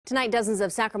Tonight, dozens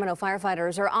of Sacramento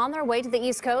firefighters are on their way to the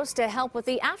East Coast to help with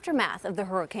the aftermath of the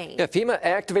hurricane. Yeah, FEMA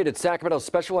activated Sacramento's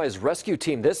specialized rescue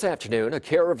team this afternoon. A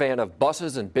caravan of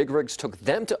buses and big rigs took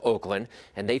them to Oakland,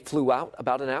 and they flew out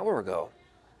about an hour ago.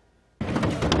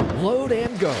 Load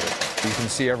and go. You can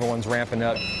see everyone's ramping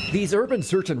up. These urban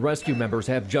search and rescue members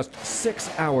have just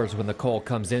 6 hours when the call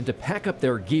comes in to pack up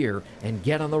their gear and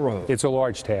get on the road. It's a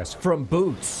large task. From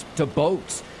boots to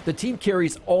boats, the team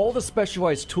carries all the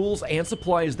specialized tools and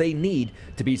supplies they need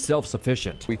to be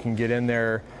self-sufficient. We can get in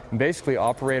there and basically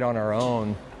operate on our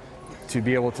own to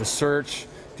be able to search,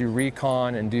 do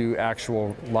recon, and do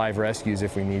actual live rescues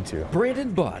if we need to.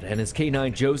 Brandon Budd and his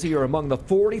K9 Josie are among the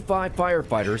 45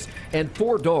 firefighters and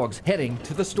 4 dogs heading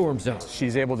to the storm zone.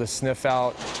 She's able to sniff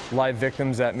out live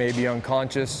victims that may be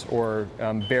unconscious or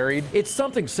buried. It's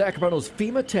something Sacramento's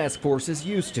FEMA task force is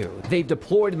used to. They've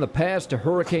deployed in the past to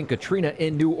Hurricane Katrina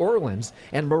in New Orleans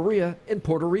and Maria in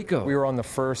Puerto Rico. We were on the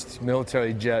first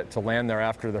military jet to land there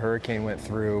after the hurricane went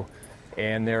through,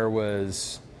 and there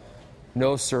was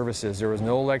no services. There was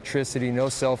no electricity, no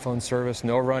cell phone service,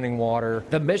 no running water.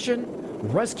 The mission?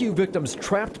 Rescue victims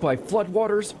trapped by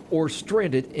floodwaters or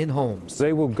stranded in homes.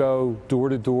 They will go door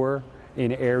to door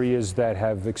in areas that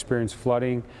have experienced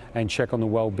flooding and check on the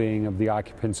well-being of the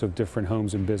occupants of different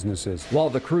homes and businesses. While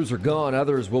the crews are gone,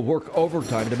 others will work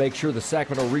overtime to make sure the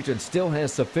Sacramento region still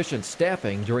has sufficient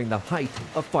staffing during the height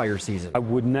of fire season. I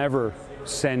would never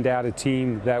send out a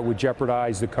team that would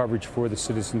jeopardize the coverage for the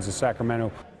citizens of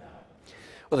Sacramento.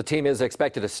 Well, the team is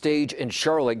expected to stage in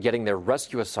Charlotte, getting their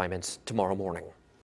rescue assignments tomorrow morning.